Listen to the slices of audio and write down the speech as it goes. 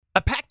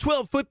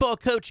Pac-12 football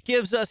coach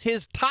gives us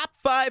his top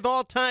 5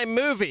 all-time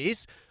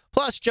movies.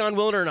 Plus, John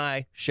Wilner and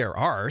I share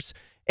ours.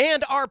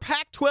 And our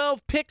Pac-12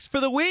 picks for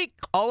the week,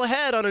 all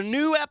ahead on a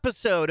new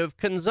episode of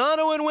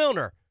Canzano and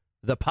Wilner,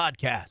 the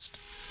podcast.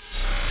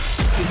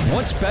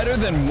 What's better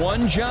than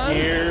one John?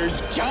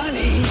 Here's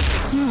Johnny.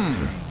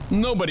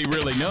 Nobody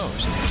really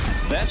knows.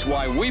 That's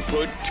why we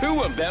put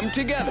two of them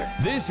together.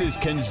 This is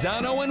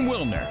Canzano and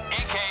Wilner,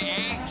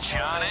 a.k.a.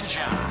 John and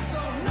John.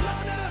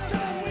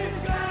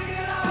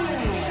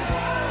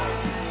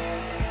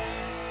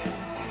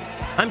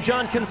 I'm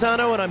John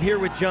Canzano, and I'm here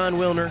with John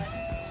Wilner.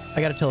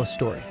 I got to tell a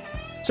story.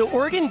 So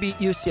Oregon beat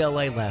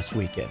UCLA last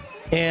weekend,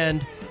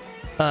 and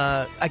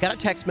I got a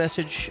text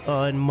message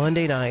on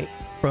Monday night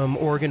from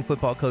Oregon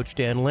football coach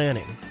Dan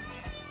Lanning.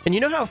 And you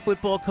know how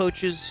football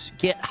coaches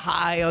get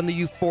high on the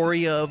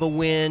euphoria of a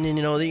win, and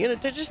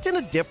they're just in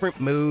a different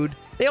mood.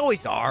 They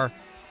always are.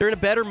 They're in a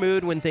better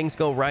mood when things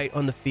go right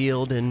on the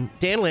field, and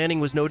Dan Lanning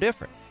was no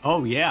different.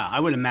 Oh, yeah. I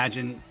would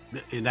imagine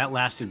that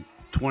lasted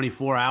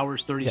 24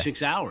 hours,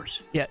 36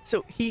 hours. Yeah,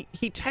 so he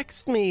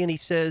texts me and he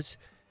says,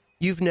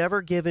 "You've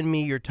never given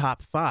me your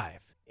top 5."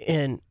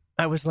 And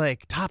I was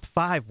like, "Top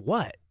 5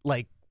 what?"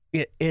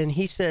 And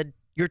he said,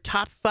 "Your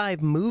top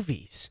 5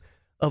 movies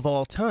of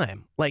all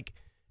time." Like,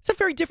 it's a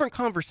very different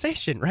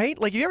conversation, right?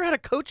 Like, you ever had a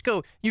coach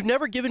go, "You've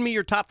never given me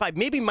your top 5."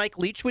 Maybe Mike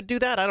Leach would do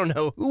that. I don't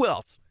know. Who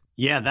else?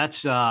 Yeah,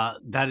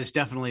 that is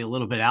definitely a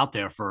little bit out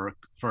there for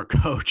a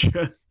coach.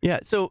 Yeah,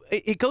 so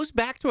it goes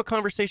back to a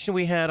conversation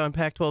we had on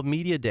Pac-12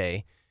 Media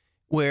Day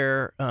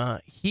where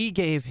he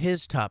gave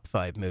his top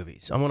 5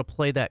 movies. I want to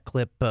play that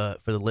clip for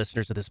the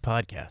listeners of this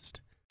podcast.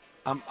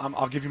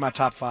 I'll give you my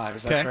top 5.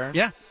 Is that fair?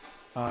 Yeah.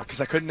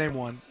 Because I couldn't name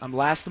one. I'm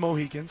Last of the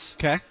Mohicans.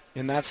 Okay.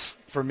 And that's,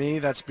 for me,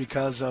 that's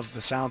because of the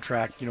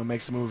soundtrack,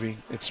 makes the movie.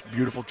 It's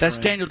beautiful. That's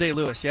Daniel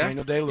Day-Lewis, yeah?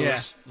 Daniel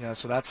Day-Lewis. Yeah,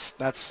 so that's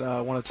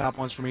one of the top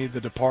ones for me. The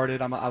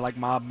Departed. I like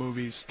mob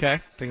movies. Okay.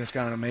 I think it's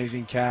got an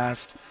amazing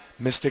cast.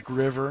 Mystic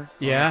River.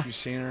 I don't know if you've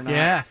seen it or not.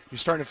 Yeah. You're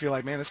starting to feel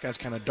like, man, this guy's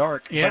kind of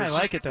dark. Yeah, but I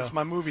like it, though. It's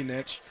my movie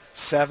niche.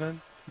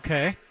 Seven.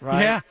 Okay.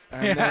 Right? Yeah.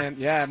 And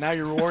then, now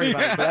you're worried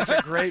about it. But that's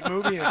a great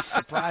movie. It's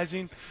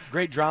surprising.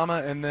 Great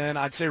drama. And then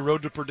I'd say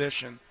Road to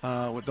Perdition.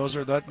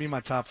 That'd be my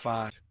top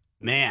 5.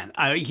 Man,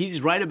 he's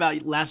right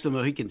about Last of the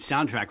Mohican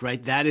soundtrack,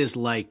 right? That is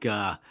like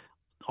the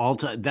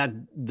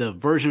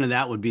version of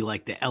that would be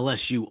like the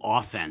LSU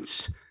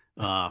offense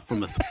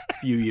from a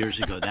few years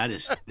ago. That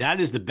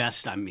is the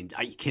best. I mean,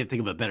 I can't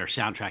think of a better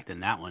soundtrack than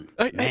that one.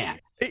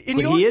 Man. But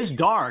he is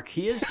dark.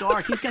 He's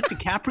got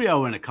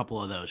DiCaprio in a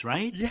couple of those,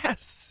 right?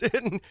 Yes.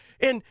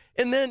 And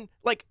then,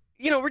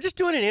 we're just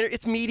doing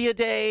it's media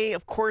day.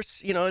 Of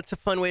course, it's a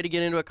fun way to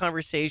get into a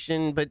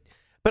conversation, but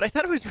I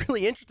thought it was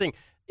really interesting.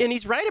 And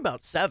he's right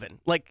about Seven.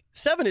 Like,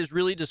 Seven is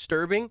really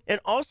disturbing and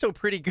also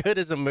pretty good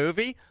as a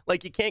movie.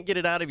 Like, you can't get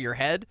it out of your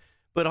head,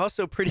 but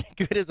also pretty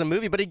good as a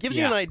movie. But it gives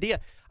you an idea.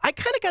 I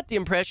kind of got the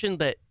impression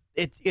that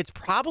it's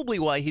probably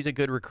why he's a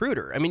good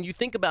recruiter. I mean, you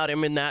think about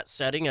him in that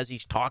setting as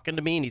he's talking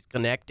to me and he's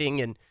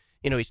connecting and,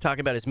 he's talking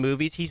about his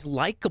movies. He's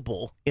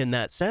likable in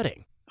that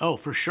setting. Oh,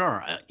 for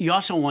sure. You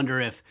also wonder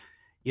if,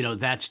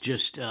 that's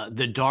just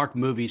the dark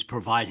movies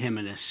provide him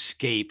an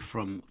escape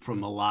from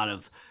a lot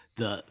of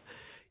the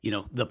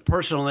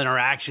personal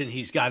interaction.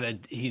 He's got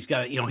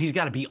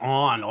to be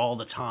on all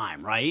the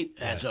time, right?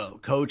 Yes. As a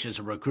coach, as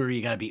a recruiter,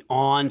 you got to be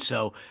on.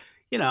 So,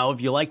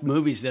 if you like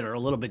movies that are a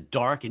little bit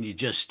dark and you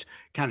just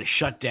kind of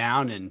shut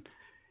down and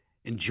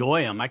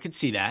enjoy them, I could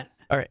see that.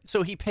 All right.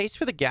 So he pays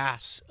for the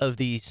gas of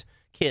these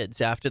kids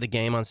after the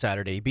game on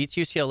Saturday. He beats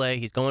UCLA.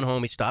 He's going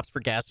home. He stops for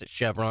gas at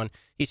Chevron.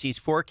 He sees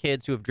 4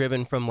 kids who have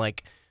driven from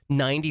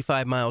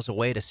 95 miles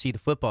away to see the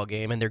football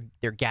game, and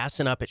they're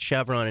gassing up at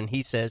Chevron, and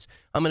he says,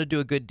 "I'm going to do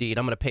a good deed.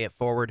 I'm going to pay it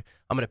forward.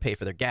 I'm going to pay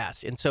for their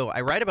gas." And so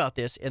I write about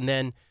this, and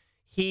then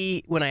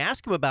when I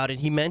ask him about it,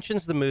 he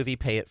mentions the movie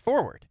Pay It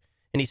Forward.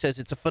 And he says,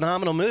 "It's a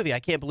phenomenal movie. I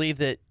can't believe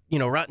that,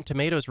 Rotten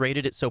Tomatoes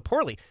rated it so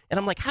poorly." And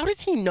I'm like, how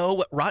does he know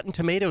what Rotten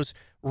Tomatoes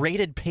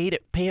rated Pay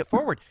It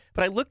Forward?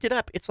 But I looked it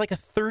up. It's like a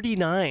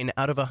 39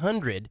 out of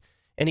 100.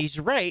 And he's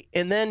right.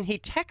 And then he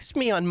texts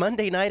me on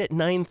Monday night at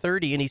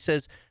 9:30, and he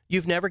says,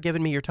 "You've never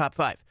given me your top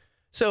 5.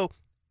 So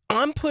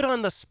I'm put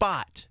on the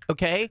spot,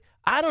 okay?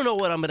 I don't know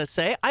what I'm going to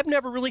say. I've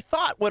never really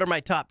thought, what are my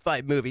top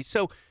 5 movies?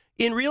 So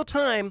in real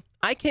time,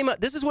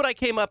 this is what I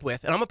came up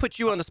with. And I'm going to put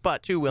you on the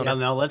spot too, Will.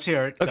 No, let's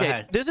hear it. Okay, Go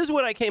ahead. This is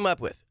what I came up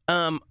with.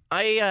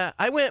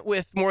 I went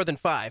with more than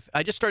 5.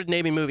 I just started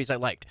naming movies I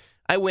liked.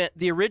 I went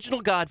the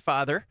original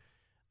Godfather.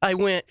 I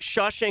went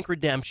Shawshank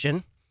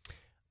Redemption.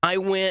 I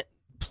went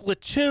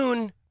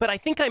Platoon, but I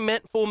think I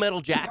meant Full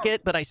Metal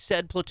Jacket, but I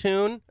said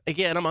Platoon.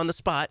 Again, I'm on the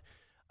spot.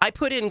 I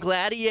put in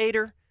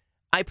Gladiator.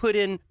 I put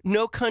in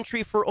No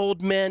Country for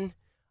Old Men.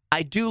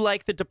 I do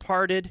like The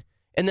Departed.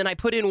 And then I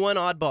put in one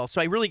oddball. So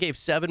I really gave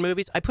 7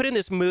 movies. I put in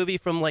this movie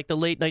from the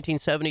late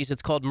 1970s.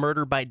 It's called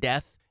Murder by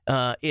Death.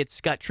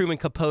 It's got Truman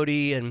Capote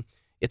and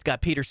it's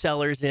got Peter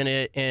Sellers in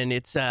it. And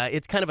it's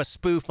kind of a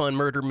spoof on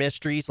murder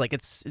mysteries. Like,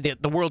 it's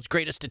the world's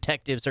greatest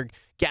detectives are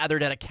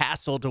gathered at a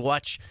castle to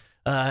watch,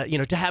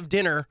 to have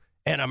dinner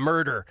and a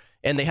murder,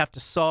 and they have to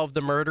solve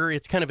the murder.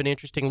 It's kind of an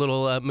interesting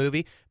little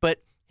movie.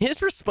 But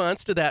his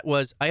response to that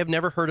was, I have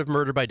never heard of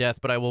Murder by Death,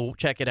 but I will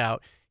check it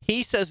out.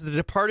 He says The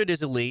Departed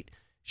is elite,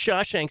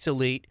 Shawshank's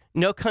elite,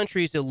 No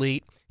Country's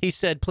elite. He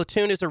said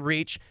Platoon is a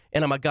reach,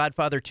 and I'm a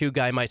Godfather 2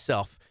 guy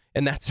myself.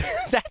 And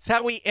that's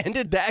how we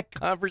ended that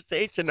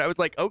conversation. I was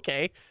like,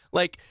 okay,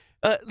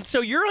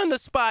 so you're on the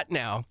spot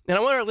now, and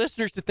I want our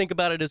listeners to think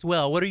about it as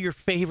well. What are your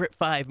favorite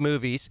 5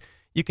 movies?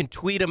 You can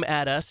tweet them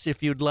at us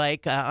if you'd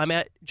like. I'm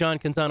at John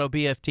Canzano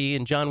BFT,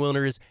 and John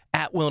Wilner is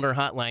at Wilner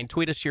Hotline.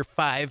 Tweet us your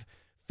 5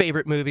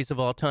 favorite movies of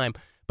all time.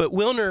 But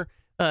Wilner,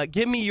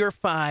 give me your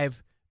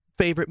 5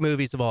 favorite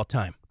movies of all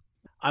time.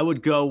 I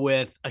would go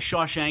with a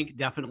Shawshank,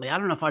 definitely. I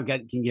don't know if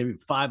can give you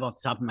 5 off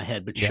the top of my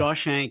head, but yeah.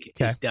 Shawshank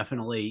is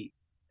definitely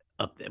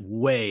up there,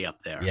 way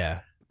up there.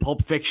 Yeah.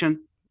 Pulp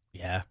Fiction.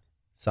 Yeah.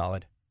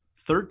 Solid.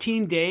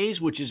 13 Days,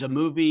 which is a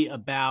movie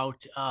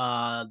about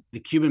the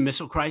Cuban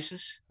Missile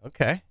Crisis.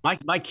 Okay.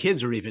 My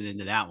kids are even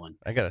into that one.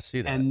 I got to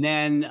see that. And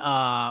then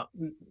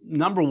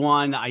number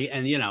 1, I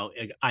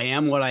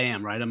am what I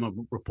am, right? I'm a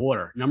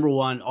reporter. Number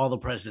 1, All the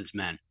President's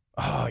Men.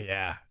 Oh,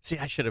 yeah. See,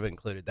 I should have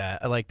included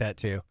that. I like that,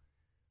 too.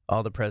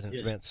 All the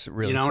President's Men's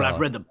really solid. And I've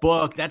read the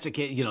book. That's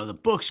the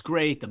book's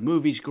great. The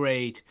movie's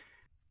great.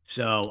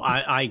 So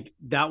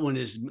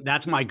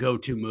that's my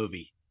go-to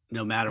movie.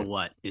 No matter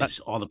what,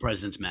 is All the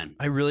President's Men.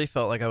 I really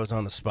felt like I was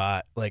on the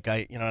spot. Like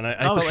I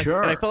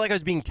felt like I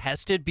was being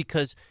tested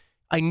because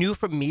I knew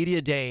from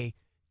media day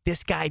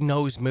this guy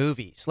knows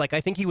movies. Like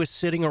I think he was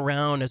sitting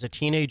around as a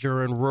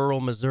teenager in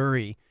rural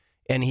Missouri,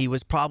 and he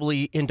was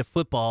probably into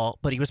football,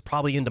 but he was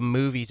probably into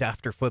movies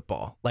after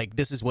football. Like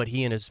this is what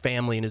he and his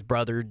family and his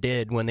brother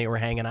did when they were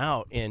hanging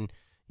out. And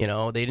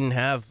they didn't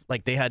have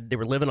they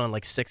were living on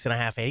like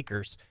 6.5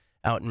 acres.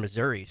 Out in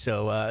Missouri,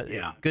 so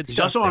good stuff. He's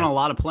also on a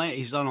lot of planes.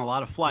 He's on a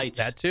lot of flights.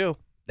 That too.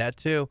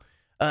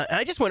 And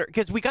I just wonder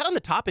because we got on the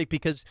topic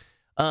because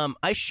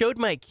I showed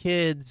my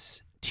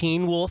kids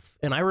Teen Wolf,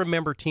 and I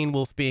remember Teen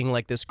Wolf being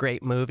like this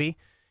great movie,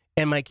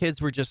 and my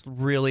kids were just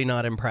really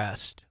not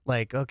impressed.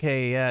 Like,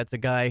 okay, yeah, it's a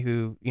guy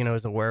who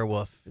is a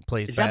werewolf,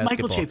 plays basketball. Is that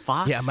Michael J.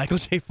 Fox? Yeah, Michael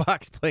J.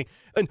 Fox playing.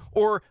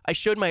 Or I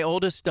showed my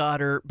oldest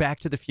daughter Back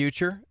to the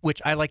Future,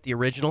 which I like the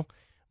original.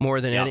 More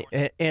than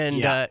any,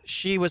 and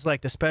she was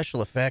like, the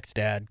special effects,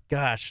 Dad.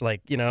 Gosh, and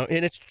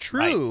it's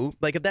true. Right.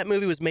 Like if that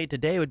movie was made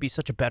today, it would be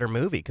such a better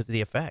movie because of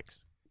the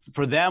effects.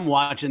 For them,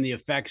 watching the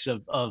effects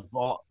of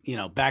all,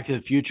 Back to the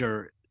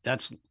Future,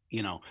 that's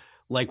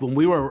like when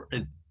we were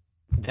at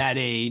that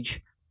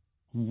age,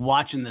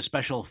 watching the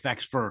special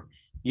effects for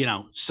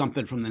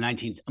something from a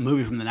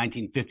movie from the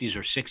 1950s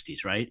or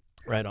 60s, right?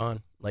 Right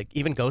on. Like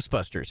even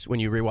Ghostbusters, when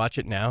you rewatch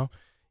it now.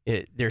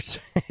 It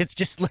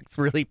just looks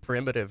really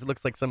primitive. It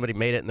looks like somebody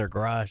made it in their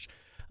garage.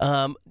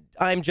 I'm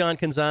John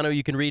Canzano.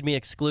 You can read me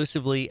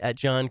exclusively at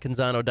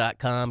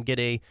johncanzano.com. Get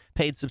a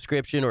paid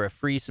subscription or a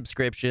free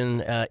subscription,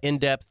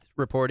 in-depth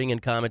reporting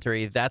and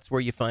commentary. That's where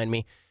you find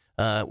me.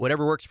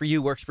 Whatever works for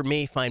you works for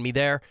me. Find me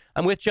there.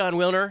 I'm with John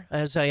Wilner,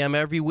 as I am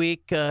every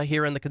week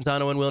here on the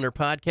Canzano and Wilner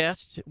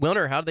podcast.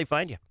 Wilner, how do they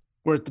find you?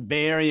 We're at the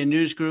Bay Area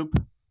News Group,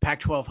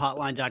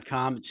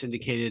 Pac12hotline.com. It's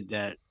syndicated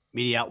at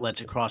media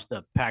outlets across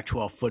the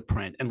Pac-12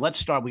 footprint. And let's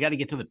start. We got to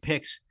get to the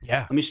picks. Yeah.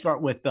 Let me start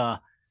with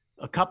a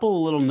couple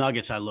of little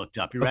nuggets I looked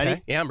up. You ready?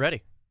 Okay. Yeah, I'm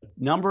ready.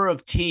 Number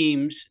of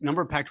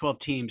Pac-12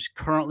 teams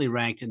currently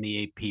ranked in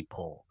the AP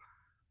poll.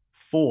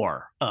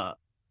 4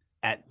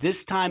 at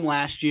this time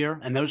last year,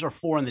 and those are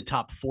 4 in the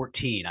top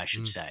 14, I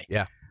should say.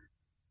 Yeah.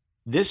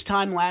 This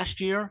time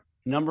last year,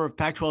 number of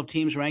Pac-12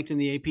 teams ranked in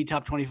the AP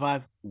top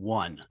 25,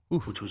 1,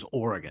 which was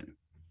Oregon.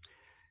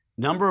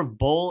 Number of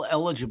bowl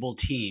eligible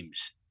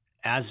teams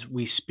as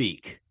we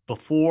speak.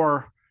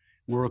 We're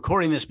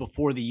recording this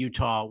before the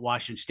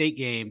Utah-Washington State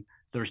game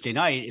Thursday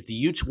night. If the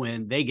Utes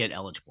win, they get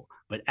eligible.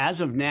 But as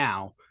of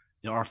now,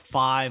 there are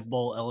 5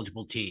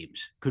 bowl-eligible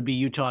teams. Could be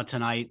Utah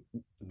tonight,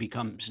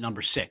 becomes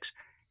number 6.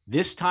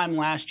 This time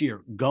last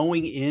year,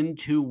 going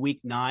into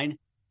Week 9,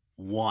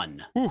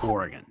 1,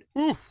 Oregon.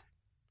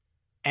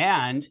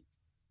 And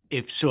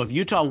if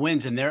Utah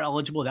wins and they're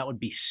eligible, that would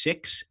be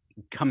 6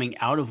 coming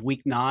out of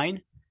Week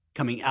 9.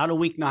 Coming out of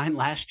Week 9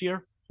 last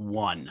year,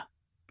 1.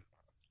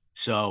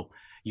 So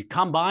you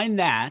combine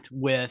that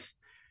with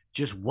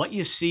just what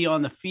you see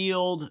on the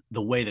field,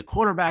 the way the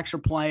quarterbacks are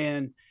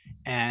playing,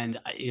 and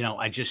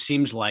it just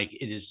seems like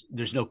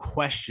there's no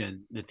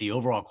question that the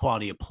overall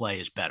quality of play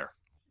is better.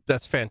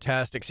 That's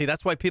fantastic. See,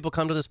 that's why people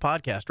come to this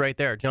podcast right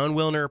there. John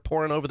Wilner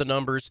pouring over the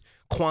numbers,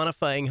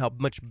 quantifying how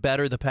much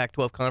better the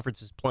Pac-12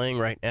 conference is playing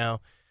right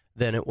now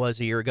than it was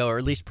a year ago, or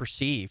at least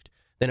perceived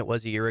than it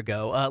was a year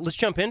ago. Let's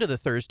jump into the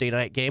Thursday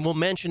night game. We'll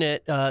mention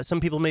it. Some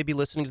people may be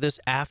listening to this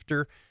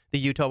after the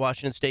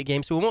Utah-Washington State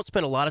game, so we won't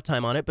spend a lot of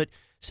time on it. But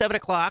 7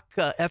 o'clock,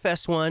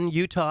 FS1,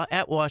 Utah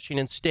at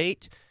Washington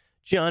State.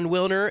 John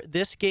Wilner,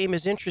 this game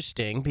is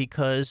interesting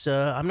because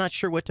I'm not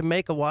sure what to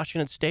make of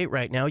Washington State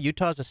right now.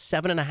 Utah's a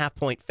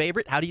 7.5-point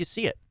favorite. How do you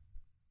see it?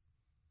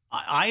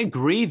 I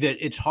agree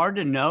that it's hard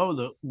to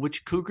know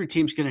which Cougar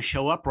team's going to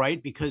show up,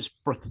 right? Because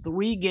for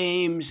 3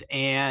 games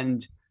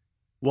and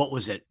what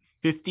was it,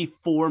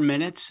 54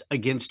 minutes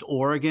against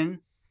Oregon,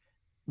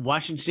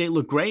 Washington State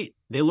looked great.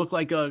 They looked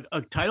like a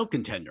title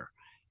contender.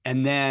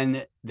 And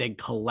then they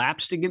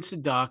collapsed against the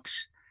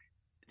Ducks.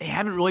 They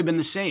haven't really been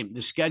the same.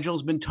 The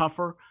schedule's been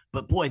tougher,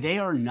 but boy, they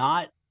are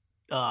not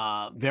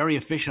very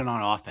efficient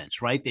on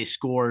offense, right? They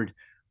scored,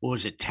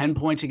 10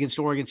 points against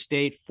Oregon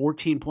State,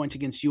 14 points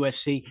against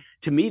USC.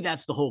 To me,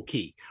 that's the whole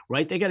key,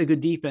 right? They got a good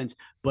defense,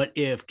 but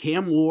if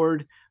Cam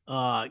Ward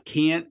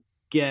can't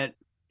get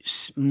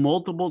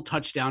multiple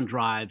touchdown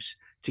drives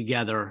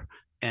together,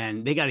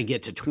 and they got to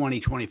get to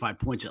 20, 25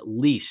 points at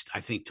least,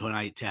 I think,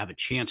 tonight to have a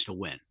chance to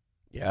win.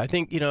 Yeah, I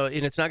think, and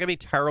it's not going to be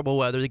terrible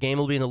weather. The game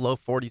will be in the low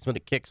 40s when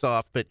it kicks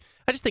off, but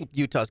I just think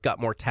Utah's got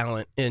more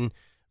talent. And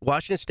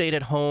Washington State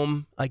at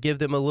home, I give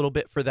them a little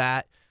bit for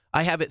that.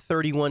 I have it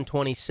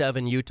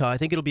 31-27 Utah. I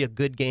think it'll be a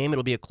good game.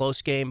 It'll be a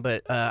close game,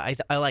 but I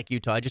like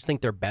Utah. I just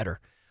think they're better.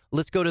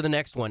 Let's go to the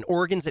next one.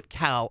 Oregon's at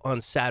Cal on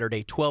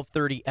Saturday,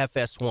 12:30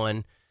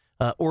 FS1.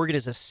 Oregon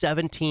is a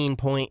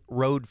 17-point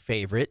road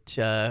favorite.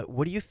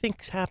 What do you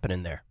think's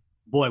happening there?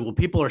 Boy, well,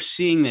 people are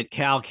seeing that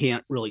Cal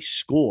can't really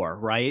score,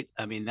 right?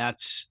 I mean,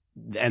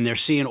 and they're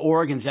seeing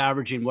Oregon's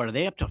averaging, what are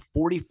they up to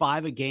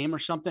 45 a game or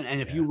something?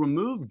 And if you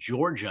remove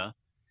Georgia,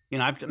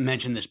 I've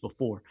mentioned this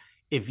before,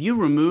 if you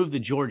remove the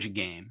Georgia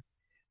game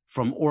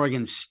from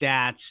Oregon's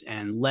stats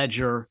and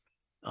ledger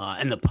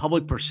and the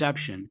public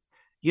perception,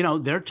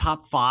 they're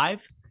top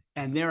 5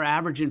 and they're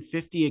averaging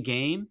 50 a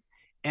game,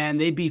 and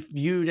they'd be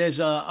viewed as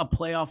a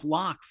playoff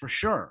lock for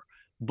sure.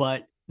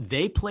 But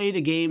they played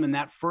a game in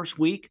that first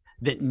week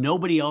that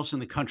nobody else in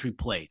the country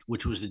played,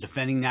 which was the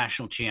defending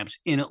national champs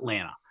in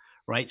Atlanta,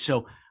 right?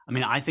 So, I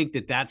mean, I think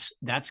that's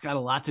got a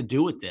lot to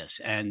do with this.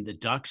 And the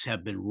Ducks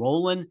have been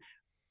rolling.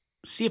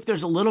 See if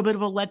there's a little bit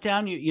of a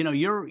letdown.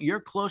 You're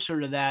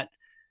closer to that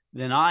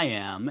than I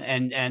am,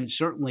 and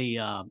certainly,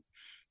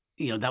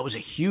 that was a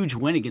huge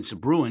win against the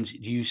Bruins.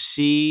 Do you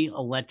see a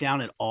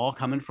letdown at all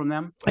coming from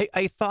them?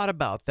 I thought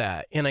about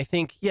that, and I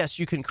think, yes,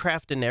 you can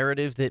craft a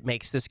narrative that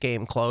makes this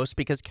game close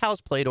because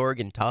Cal's played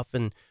Oregon tough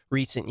in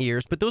recent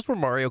years, but those were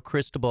Mario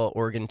Cristobal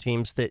Oregon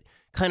teams that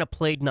kind of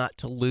played not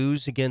to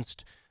lose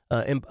against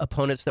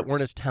opponents that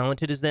weren't as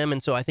talented as them,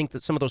 and so I think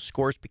that some of those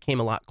scores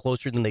became a lot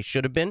closer than they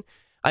should have been.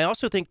 I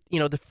also think,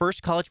 the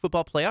first college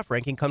football playoff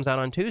ranking comes out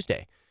on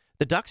Tuesday.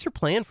 The Ducks are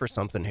playing for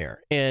something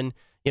here, and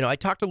I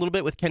talked a little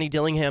bit with Kenny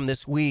Dillingham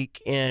this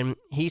week, and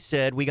he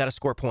said we got to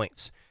score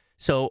points.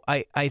 So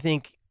I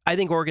think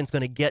Oregon's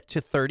going to get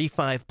to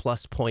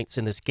 35-plus points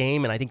in this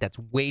game, and I think that's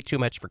way too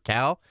much for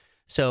Cal.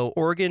 So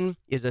Oregon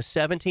is a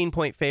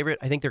 17-point favorite.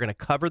 I think they're going to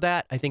cover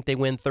that. I think they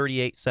win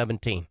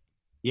 38-17.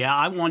 Yeah,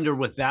 I wonder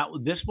with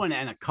this one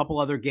and a couple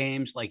other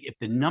games, like if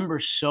the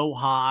number's so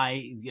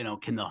high,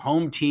 can the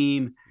home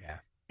team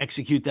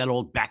execute that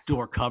old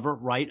backdoor cover,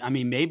 right? I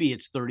mean, maybe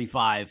it's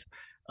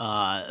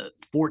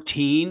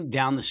 35-14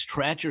 down the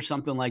stretch or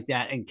something like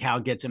that, and Cal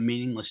gets a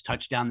meaningless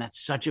touchdown.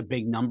 That's such a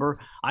big number.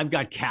 I've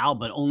got Cal,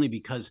 but only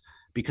because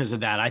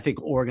of that. I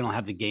think Oregon will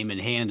have the game in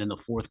hand in the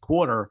fourth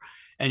quarter,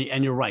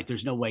 and you're right.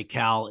 There's no way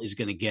Cal is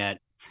going to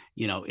get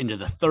into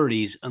the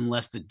 30s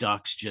unless the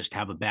Ducks just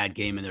have a bad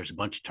game and there's a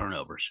bunch of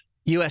turnovers.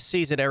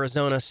 USC's at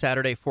Arizona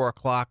Saturday, 4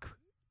 o'clock,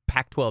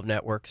 Pac-12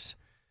 networks.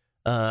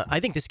 I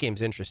think this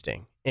game's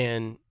interesting,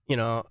 and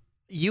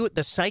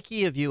the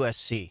psyche of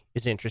USC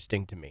is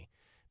interesting to me.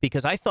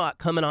 Because I thought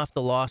coming off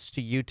the loss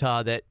to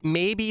Utah that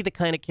maybe the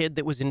kind of kid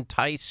that was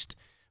enticed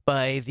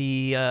by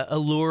the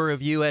allure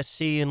of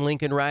USC and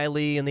Lincoln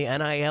Riley and the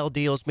NIL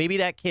deals, maybe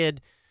that kid,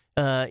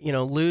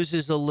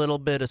 loses a little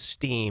bit of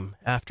steam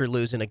after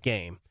losing a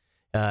game,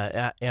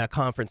 a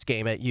conference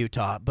game at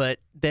Utah. But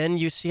then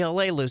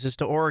UCLA loses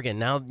to Oregon.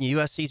 Now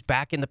USC's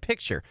back in the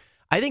picture.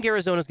 I think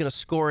Arizona's going to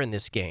score in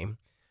this game.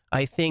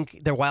 I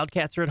think their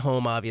Wildcats are at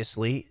home,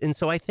 obviously. And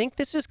so I think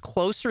this is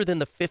closer than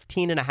the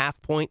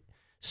 15.5-point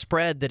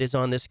spread that is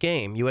on this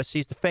game.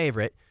 USC's the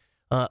favorite.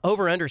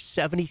 Over under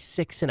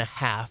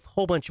 76.5,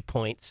 whole bunch of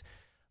points.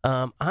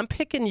 I'm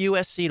picking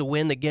USC to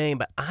win the game,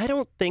 but I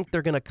don't think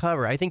they're going to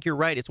cover. I think you're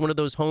right. It's one of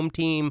those home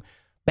team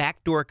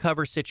backdoor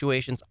cover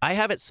situations. I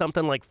have it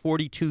something like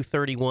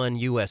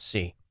 42-31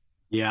 USC.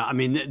 Yeah, I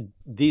mean,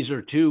 these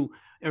are two.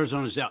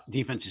 Arizona's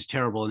defense is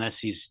terrible, and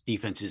SC's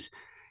defense is,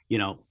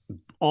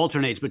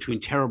 alternates between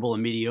terrible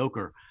and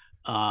mediocre.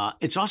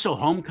 It's also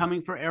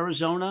homecoming for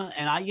Arizona,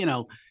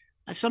 and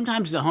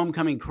sometimes the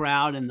homecoming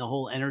crowd and the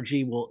whole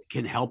energy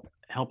can help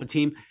a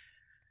team.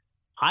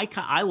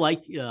 I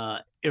like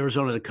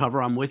Arizona to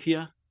cover. I'm with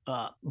you.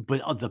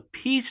 But the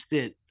piece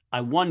that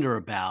I wonder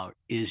about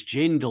is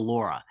Jaden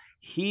DeLora.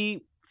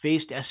 He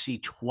faced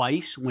SC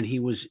twice when he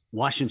was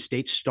Washington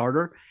State's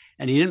starter,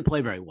 and he didn't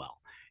play very well.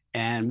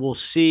 And we'll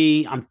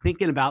see. I'm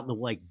thinking about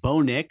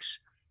Bo Nix.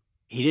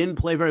 He didn't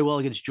play very well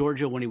against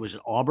Georgia when he was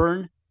at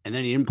Auburn, and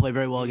then he didn't play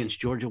very well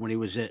against Georgia when he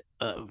was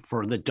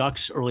for the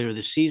Ducks earlier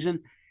this season.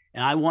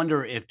 And I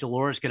wonder if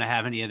DeLore's going to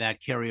have any of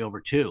that carry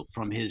over too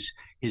from his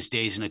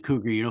days in a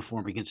Cougar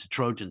uniform against the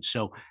Trojans.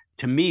 So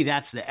to me,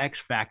 that's the X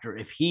factor.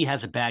 If he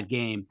has a bad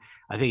game,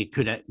 I think it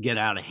could get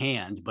out of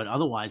hand. But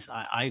otherwise,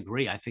 I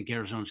agree. I think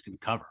Arizona's going to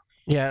cover.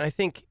 Yeah, and I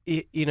think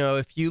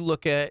if you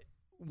look at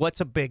what's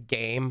a big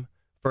game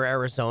for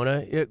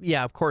Arizona,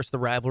 yeah, of course the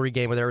rivalry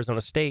game with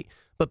Arizona State,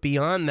 but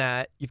beyond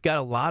that, you've got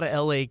a lot of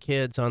LA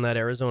kids on that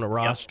Arizona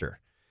roster.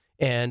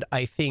 And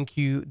I think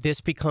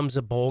this becomes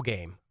a bowl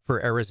game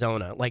for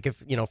Arizona. Like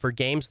if, for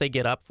games they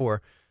get up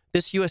for,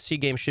 this USC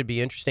game should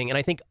be interesting. And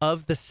I think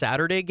of the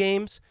Saturday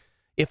games,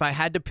 if I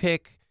had to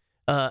pick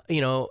a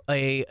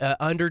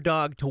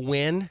underdog to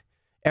win,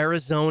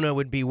 Arizona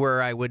would be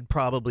where I would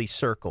probably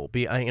circle.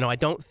 I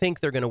don't think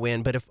they're going to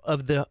win, but if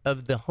of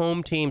the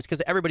home teams,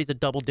 because everybody's a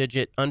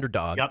double-digit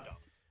underdog.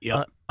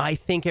 Yep. I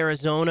think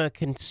Arizona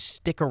can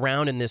stick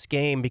around in this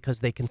game because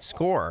they can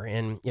score.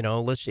 And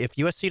if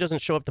USC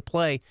doesn't show up to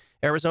play,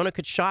 Arizona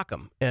could shock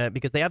them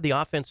because they have the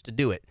offense to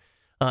do it.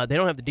 They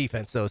don't have the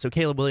defense though, so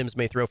Caleb Williams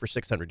may throw for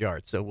 600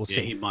 yards. So we'll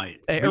see. He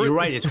might. But you're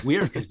right. It's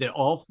weird because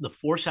the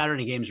 4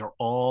 Saturday games are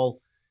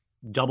all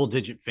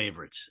double-digit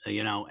favorites.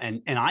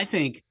 And I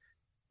think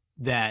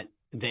that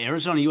the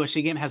Arizona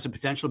USC game has the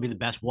potential to be the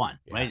best one,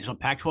 right? It's on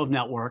Pac-12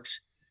 networks.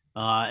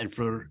 And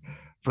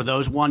for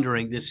those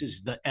wondering, this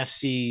is the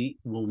SC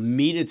will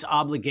meet its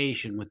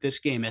obligation with this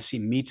game. SC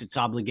meets its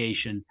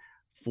obligation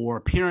for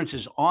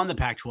appearances on the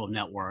Pac-12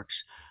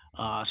 networks.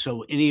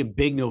 So any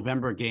big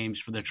November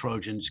games for the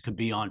Trojans could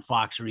be on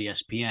Fox or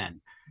ESPN.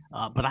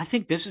 But I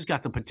think this has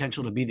got the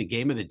potential to be the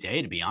game of the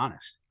day, to be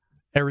honest.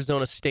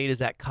 Arizona State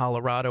is at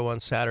Colorado on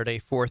Saturday,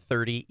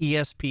 4:30,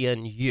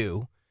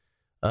 ESPNU.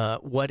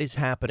 What is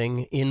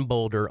happening in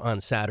Boulder on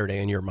Saturday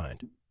in your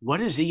mind? What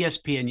is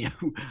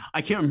ESPNU?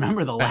 I can't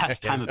remember the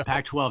last time a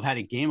Pac-12 had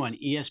a game on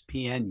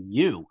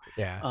ESPNU.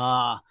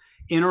 Yeah.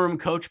 Interim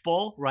coach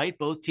bowl, right?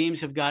 Both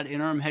teams have got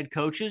interim head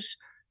coaches,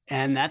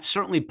 and that's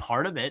certainly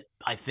part of it,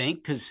 I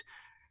think, because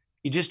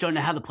you just don't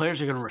know how the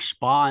players are going to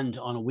respond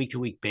on a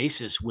week-to-week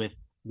basis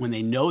when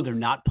they know they're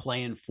not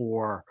playing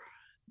for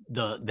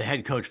the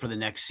head coach for the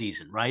next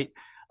season, right?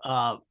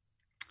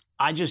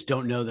 I just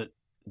don't know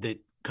that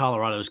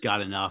Colorado's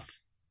got enough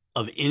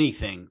of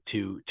anything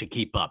to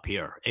keep up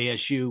here.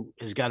 ASU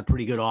has got a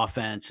pretty good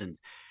offense, and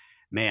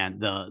man,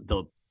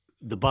 the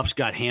Buffs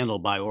got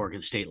handled by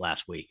Oregon State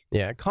last week.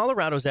 Yeah,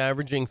 Colorado's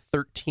averaging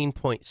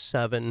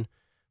 13.7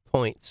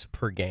 points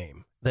per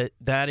game.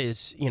 That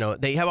is,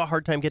 they have a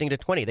hard time getting to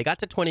 20. They got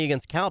to 20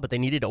 against Cal, but they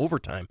needed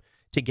overtime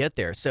to get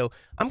there. So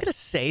I'm going to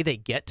say they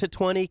get to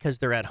 20 because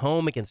they're at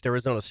home against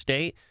Arizona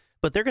State,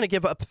 but they're going to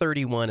give up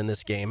 31 in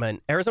this game. And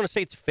Arizona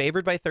State's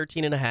favored by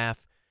 13.5.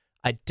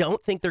 I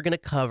don't think they're going to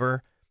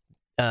cover.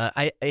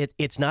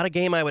 It's not a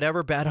game I would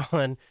ever bet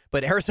on,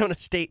 but Arizona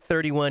State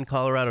 31,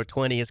 Colorado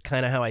 20 is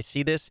kind of how I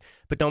see this.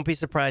 But don't be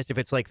surprised if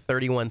it's like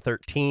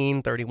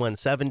 31-13,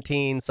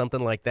 31-17,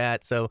 something like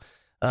that. So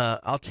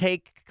I'll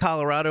take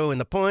Colorado in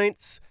the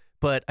points,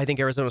 but I think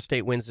Arizona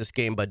State wins this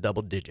game by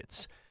double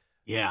digits.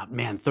 Yeah,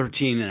 man,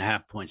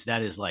 13.5 points.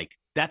 That is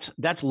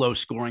that's low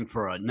scoring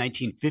for a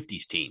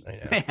 1950s team.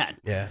 Man,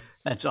 yeah,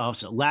 that's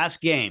awesome.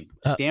 Last game,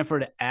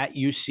 Stanford at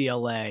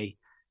UCLA.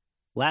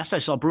 Last I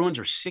saw, Bruins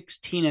are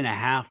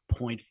 16.5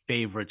 point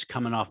favorites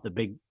coming off the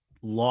big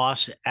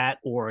loss at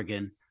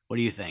Oregon. What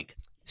do you think?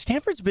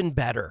 Stanford's been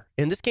better,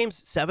 and this game's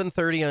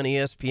 7:30 on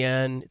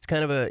ESPN. It's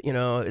kind of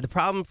the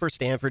problem for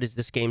Stanford is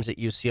this game's at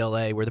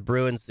UCLA, where the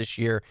Bruins this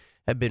year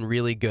have been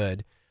really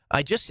good.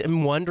 I just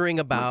am wondering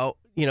about,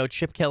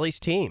 Chip Kelly's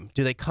team.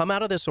 Do they come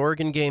out of this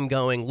Oregon game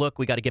going, look,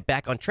 we got to get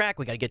back on track,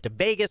 we got to get to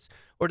Vegas,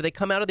 or do they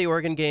come out of the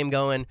Oregon game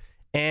going,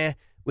 we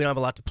don't have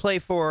a lot to play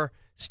for,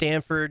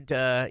 Stanford,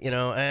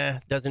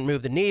 doesn't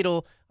move the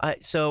needle.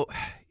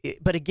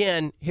 But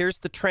again, here's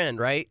the trend,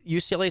 right?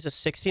 UCLA is a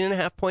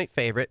 16.5 point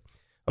favorite.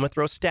 I'm going to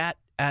throw a stat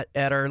at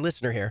our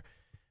listener here.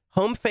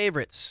 Home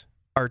favorites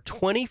are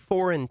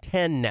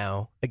 24-10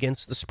 now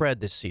against the spread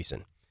this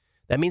season.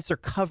 That means they're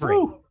covering.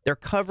 Ooh. They're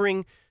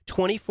covering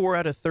 24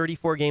 out of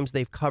 34 games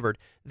they've covered.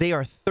 They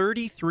are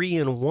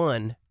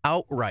 33-1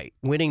 outright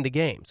winning the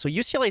game. So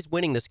UCLA is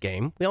winning this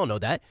game. We all know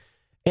that.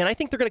 And I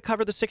think they're going to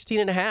cover the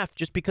 16.5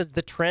 just because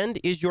the trend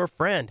is your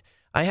friend.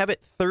 I have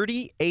it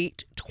 38-21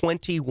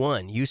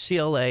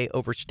 UCLA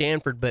over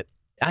Stanford, but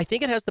I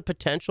think it has the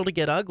potential to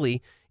get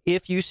ugly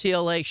if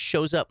UCLA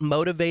shows up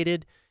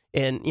motivated.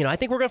 And, I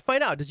think we're going to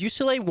find out. Does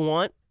UCLA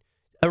want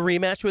a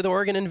rematch with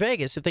Oregon in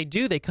Vegas? If they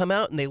do, they come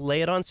out and they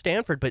lay it on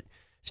Stanford. But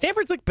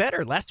Stanford's looked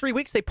better. Last 3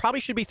 weeks, they probably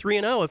should be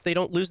 3-0. If they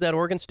don't lose that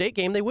Oregon State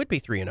game, they would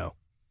be 3-0.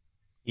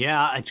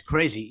 Yeah, it's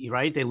crazy,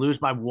 right? They lose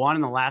by 1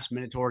 in the last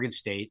minute to Oregon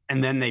State,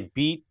 and then they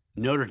beat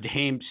Notre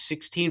Dame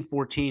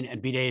 16-14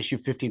 and beat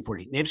ASU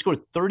 15-14. They've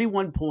scored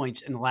 31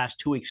 points in the last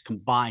 2 weeks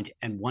combined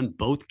and won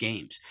both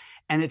games.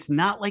 And it's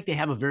not like they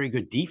have a very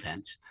good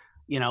defense,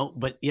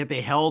 but yet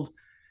they held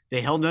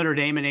Notre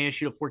Dame and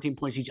ASU to 14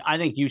 points each. I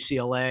think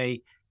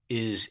UCLA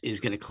is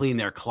going to clean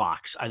their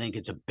clocks. I think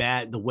it's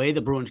the way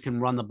the Bruins can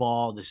run the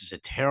ball. This is a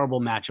terrible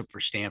matchup for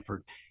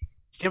Stanford.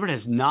 Stanford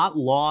has not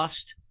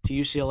lost to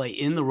UCLA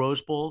in the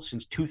Rose Bowl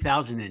since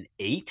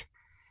 2008,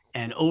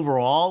 and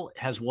overall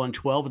has won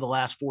 12 of the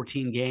last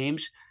 14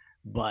 games.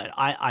 But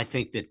I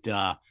think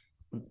that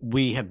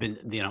we have been,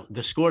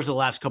 the scores of the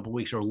last couple of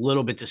weeks are a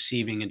little bit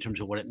deceiving in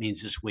terms of what it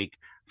means this week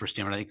for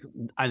Stanford.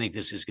 I think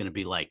this is going to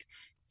be like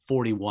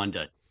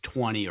 41-20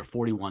 or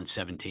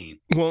 41-17.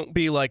 Won't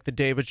be like the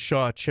David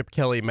Shaw Chip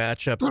Kelly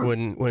matchups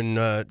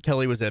when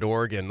Kelly was at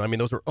Oregon. I mean,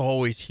 those were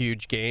always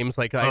huge games.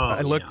 Like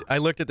I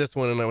looked at this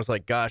one and I was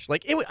like, gosh,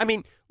 like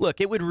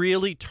look, it would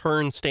really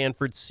turn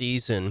Stanford's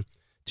season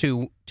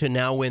to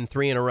now win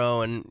 3 in a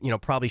row, and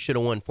probably should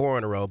have won 4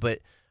 in a row, but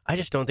I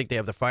just don't think they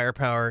have the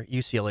firepower.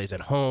 UCLA's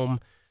at home.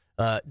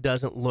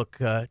 Doesn't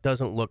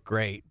look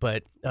great.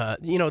 But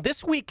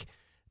this week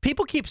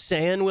people keep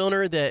saying,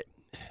 Wilner, that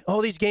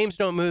these games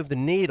don't move the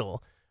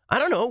needle. I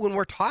don't know. When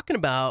we're talking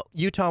about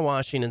Utah,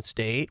 Washington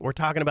State, we're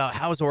talking about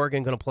how's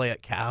Oregon going to play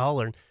at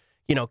Cal, or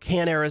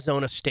can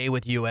Arizona stay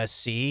with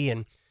USC,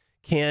 and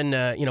can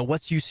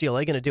what's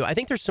UCLA going to do? I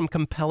think there's some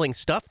compelling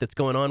stuff that's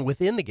going on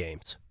within the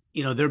games.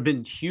 There have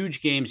been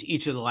huge games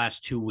each of the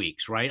last 2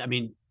 weeks, right? I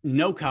mean,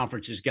 no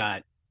conference has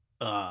got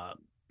a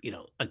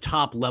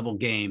top level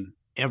game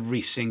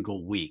every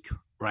single week,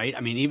 right?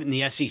 I mean, even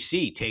the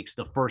SEC takes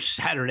the first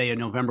Saturday of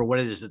November,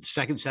 the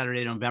second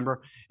Saturday of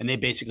November, and they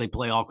basically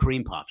play all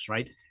cream puffs,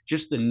 right?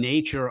 Just the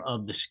nature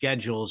of the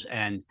schedules.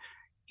 And,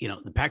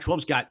 the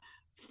Pac-12's got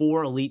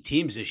 4 elite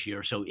teams this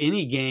year. So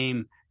any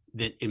game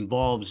that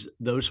involves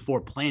those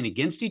 4 playing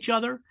against each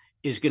other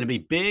is going to be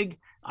big.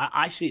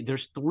 I see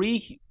there's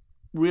 3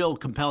 real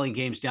compelling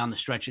games down the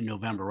stretch in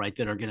November, right,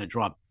 that are going to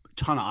draw a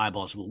ton of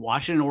eyeballs. The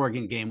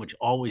Washington-Oregon game, which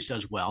always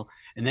does well.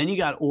 And then you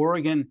got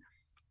Oregon,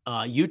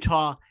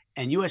 Utah,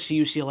 and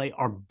USC-UCLA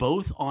are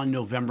both on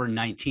November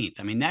 19th.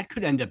 I mean, that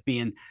could end up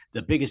being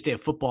the biggest day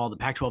of football the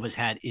Pac-12 has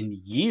had in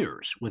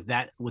years with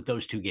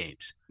those 2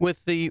 games.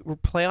 With the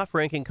playoff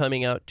ranking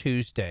coming out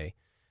Tuesday,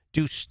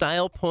 do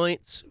style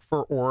points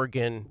for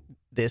Oregon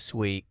this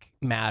week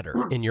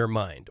matter in your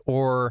mind?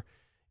 Or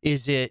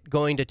is it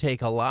going to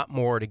take a lot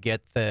more to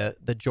get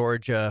the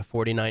Georgia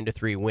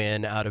 49-3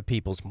 win out of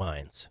people's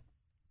minds?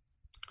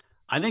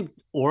 I think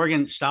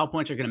Oregon style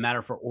points are going to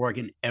matter for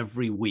Oregon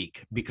every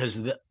week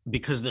because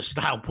the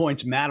style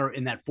points matter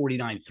in that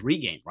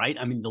 49-3 game, right?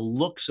 I mean, the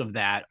looks of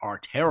that are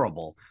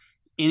terrible.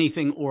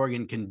 Anything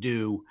Oregon can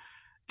do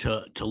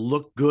to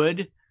look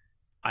good,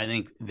 I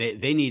think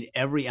they need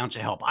every ounce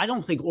of help. I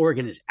don't think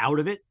Oregon is out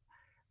of it,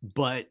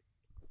 but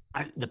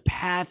the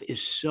path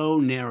is so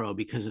narrow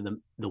because of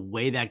the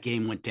way that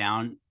game went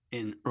down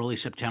in early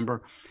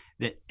September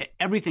that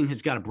everything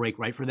has got to break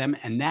right for them,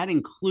 and that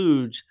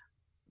includes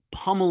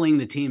pummeling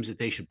the teams that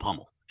they should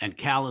pummel, and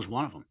Cal is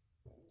one of them.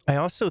 I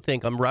also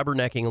think I'm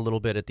rubbernecking a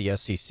little bit at the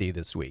SEC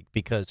this week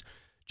because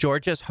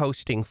Georgia's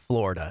hosting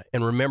Florida.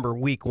 And remember,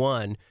 week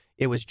 1,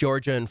 it was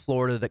Georgia and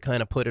Florida that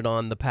kind of put it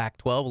on the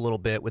Pac-12 a little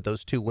bit with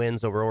those 2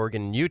 wins over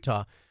Oregon and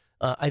Utah.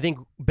 I think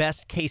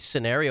best case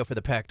scenario for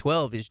the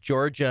Pac-12 is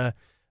Georgia.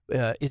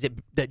 Is it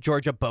that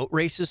Georgia boat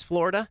races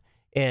Florida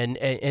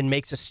and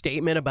makes a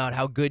statement about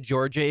how good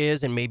Georgia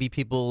is, and maybe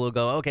people will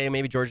go, okay,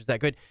 maybe Georgia's that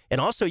good. And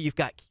also you've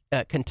got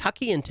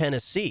Kentucky and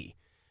Tennessee,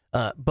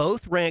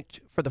 both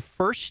ranked for the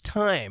first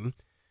time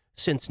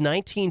since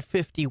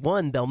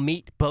 1951. They'll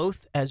meet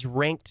both as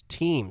ranked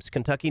teams.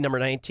 Kentucky number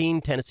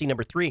 19, Tennessee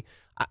number 3.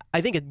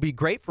 I think it'd be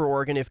great for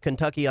Oregon if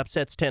Kentucky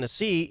upsets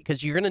Tennessee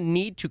because you're going to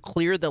need to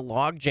clear the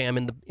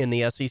logjam in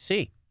the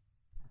SEC.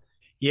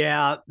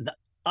 Yeah,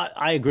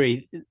 I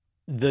agree.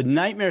 The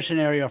nightmare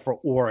scenario for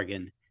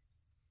Oregon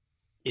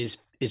is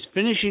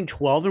finishing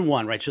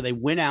 12-1, right? So they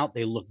win out,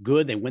 they look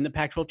good, they win the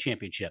Pac-12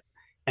 championship.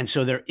 And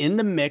so they're in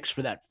the mix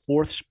for that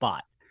 4th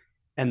spot.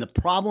 And the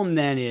problem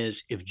then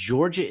is if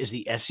Georgia is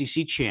the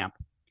SEC champ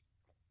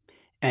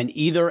and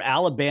either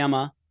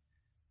Alabama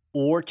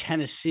or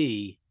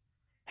Tennessee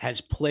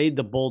has played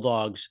the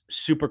Bulldogs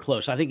super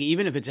close, I think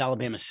even if it's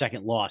Alabama's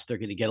second loss, they're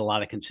going to get a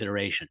lot of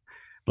consideration.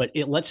 But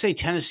let's say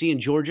Tennessee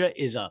and Georgia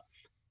is a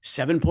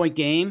 7-point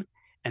game,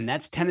 and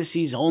that's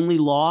Tennessee's only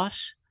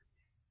loss,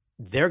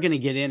 they're going to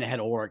get in ahead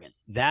of Oregon.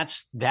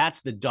 That's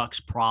the Ducks'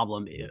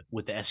 problem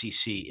with the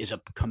SEC is a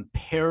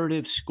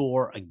comparative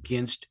score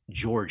against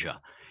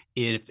Georgia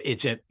if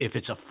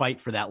it's a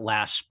fight for that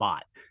last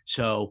spot.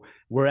 So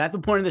we're at the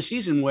point of the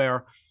season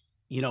where,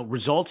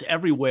 results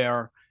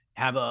everywhere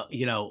have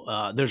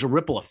there's a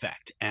ripple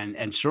effect.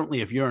 And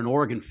certainly if you're an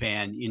Oregon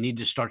fan, you need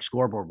to start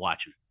scoreboard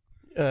watching.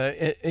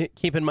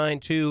 Keep in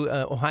mind, too,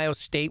 Ohio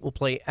State will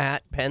play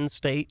at Penn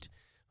State.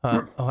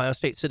 Ohio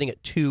State sitting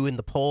at 2 in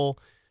the poll.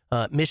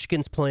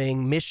 Michigan's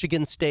playing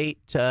Michigan State,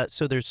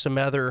 so there's some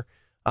other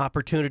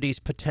opportunities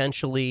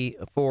potentially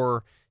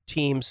for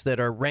teams that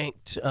are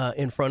ranked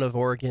in front of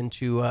Oregon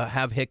to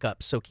have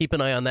hiccups. So keep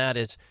an eye on that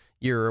as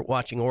you're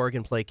watching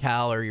Oregon play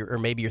Cal, or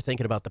maybe you're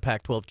thinking about the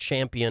Pac-12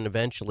 champion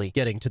eventually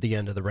getting to the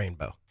end of the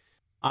rainbow.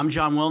 I'm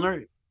John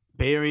Wilner,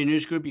 Bay Area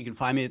News Group. You can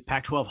find me at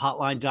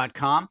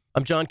Pac12hotline.com.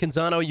 I'm John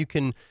Canzano. You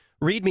can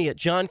read me at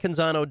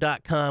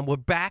johncanzano.com. We're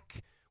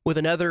back with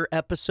another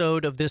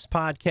episode of this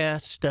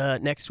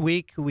podcast next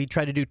week. We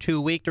try to do 2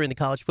 a week during the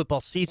college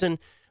football season.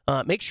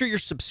 Make sure you're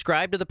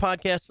subscribed to the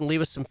podcast and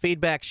leave us some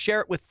feedback.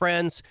 Share it with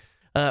friends.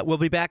 We'll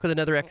be back with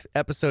another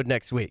episode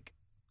next week.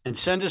 And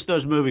send us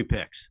those movie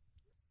pics.